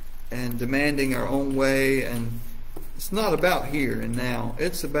and demanding our own way, and it's not about here and now.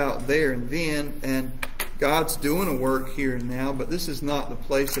 It's about there and then, and God's doing a work here and now, but this is not the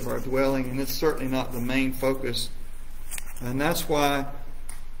place of our dwelling, and it's certainly not the main focus. And that's why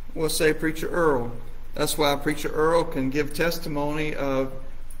we'll say Preacher Earl. That's why Preacher Earl can give testimony of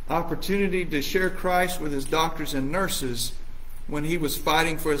opportunity to share Christ with his doctors and nurses when he was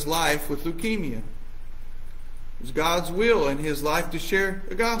fighting for his life with leukemia. It was God's will in his life to share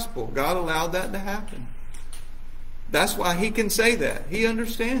the gospel. God allowed that to happen. That's why he can say that. He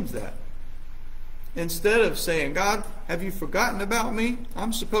understands that. Instead of saying, God, have you forgotten about me?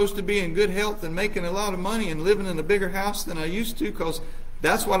 I'm supposed to be in good health and making a lot of money and living in a bigger house than I used to, because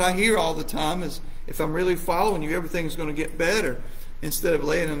that's what I hear all the time is, if I'm really following you, everything's going to get better. Instead of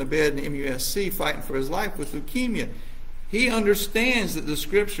laying in a bed in MUSC fighting for his life with leukemia. He understands that the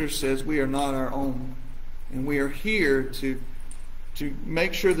Scripture says we are not our own. And we are here to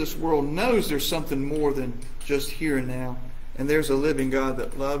make sure this world knows there's something more than just here and now. And there's a living God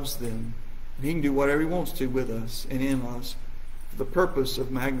that loves them. And He can do whatever He wants to with us and in us for the purpose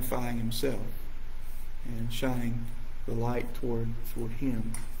of magnifying Himself and shining the light toward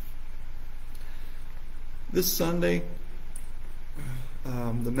Him. This Sunday,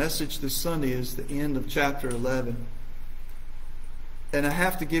 the message this Sunday is the end of chapter 11. And I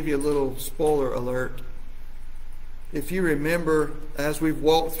have to give you a little spoiler alert. If you remember, as we've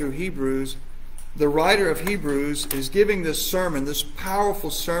walked through Hebrews, the writer of Hebrews is giving this sermon, this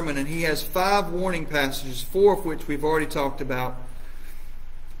powerful sermon, and he has 5 warning passages, 4 of which we've already talked about.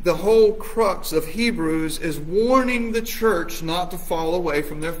 The whole crux of Hebrews is warning the church not to fall away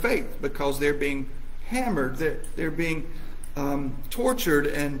from their faith, because they're being hammered, they're being tortured,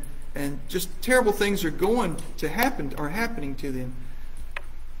 and just terrible things are happening to them.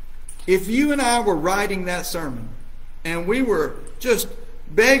 If you and I were writing that sermon, and we were just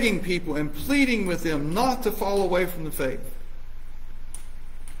begging people and pleading with them not to fall away from the faith,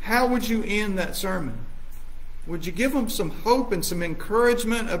 how would you end that sermon? Would you give them some hope and some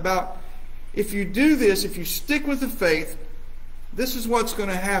encouragement about, if you do this, if you stick with the faith, this is what's going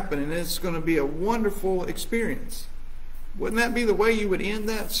to happen, and it's going to be a wonderful experience? Wouldn't that be the way you would end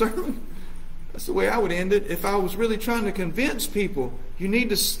that sermon? That's the way I would end it if I was really trying to convince people you need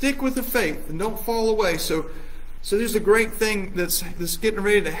to stick with the faith and don't fall away. So there's a great thing that's getting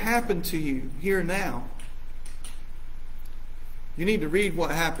ready to happen to you here now. You need to read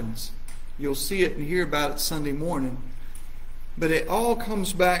what happens. You'll see it and hear about it Sunday morning. But it all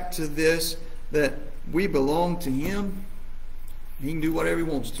comes back to this, that we belong to Him. He can do whatever He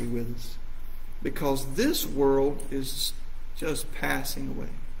wants to with us. Because this world is just passing away.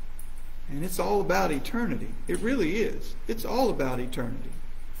 And it's all about eternity. It really is. It's all about eternity.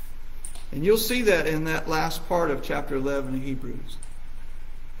 And you'll see that in that last part of chapter 11 of Hebrews.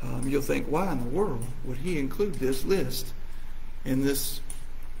 You'll think, why in the world would he include this list in this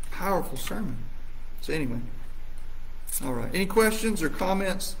powerful sermon? So anyway, all right. Any questions or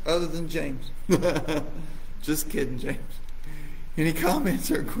comments other than James? Just kidding, James. Any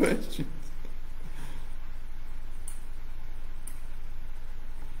comments or questions?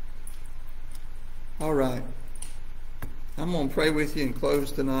 All right. I'm going to pray with you and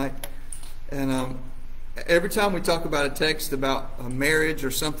close tonight. And every time we talk about a text about a marriage or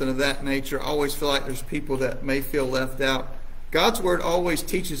something of that nature, I always feel like there's people that may feel left out. God's Word always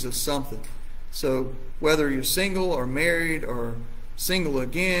teaches us something. So whether you're single or married or single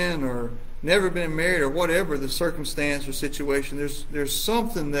again or never been married or whatever the circumstance or situation, there's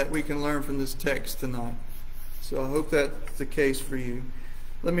something that we can learn from this text tonight. So I hope that's the case for you.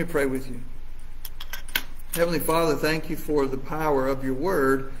 Let me pray with you. Heavenly Father, thank you for the power of your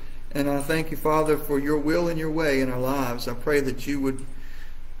Word. And I thank you, Father, for your will and your way in our lives. I pray that you would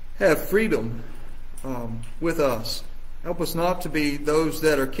have freedom with us. Help us not to be those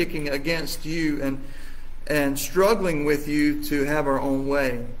that are kicking against you and struggling with you to have our own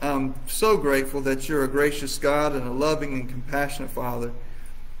way. I'm so grateful that you're a gracious God and a loving and compassionate Father.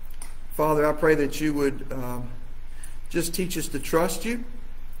 Father, I pray that you would just teach us to trust you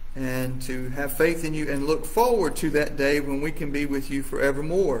and to have faith in you and look forward to that day when we can be with you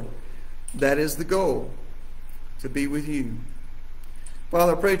forevermore. That is the goal, to be with you.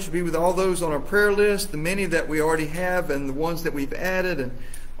 Father, I pray that you be with all those on our prayer list, the many that we already have and the ones that we've added, and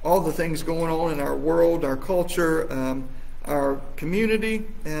all the things going on in our world, our culture, our community,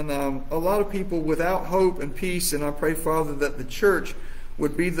 and a lot of people without hope and peace. And I pray, Father, that the church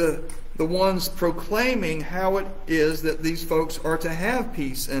would be the ones proclaiming how it is that these folks are to have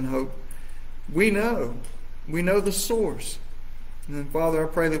peace and hope. We know the source. And then, Father, I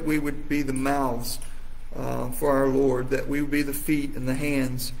pray that we would be the mouths for our Lord, that we would be the feet and the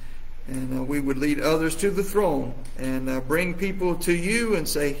hands, and we would lead others to the throne and bring people to you and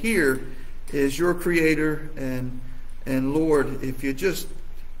say, here is your Creator, and Lord, if you just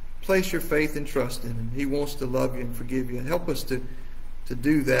place your faith and trust in Him, He wants to love you and forgive you. And help us to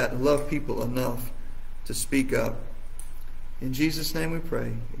do that and love people enough to speak up. In Jesus' name we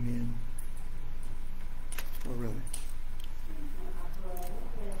pray. Amen. Oh, really?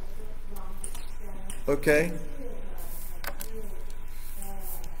 Okay.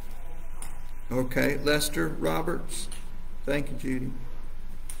 Okay. Lester Roberts. Thank you, Judy.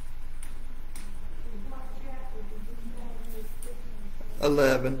 Chapter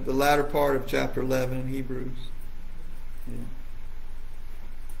 11, the latter part of chapter 11 in Hebrews. Yeah.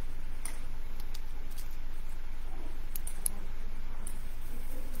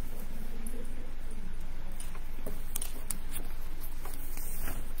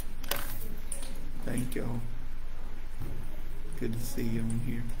 Thank y'all. Good to see you on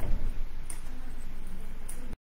here.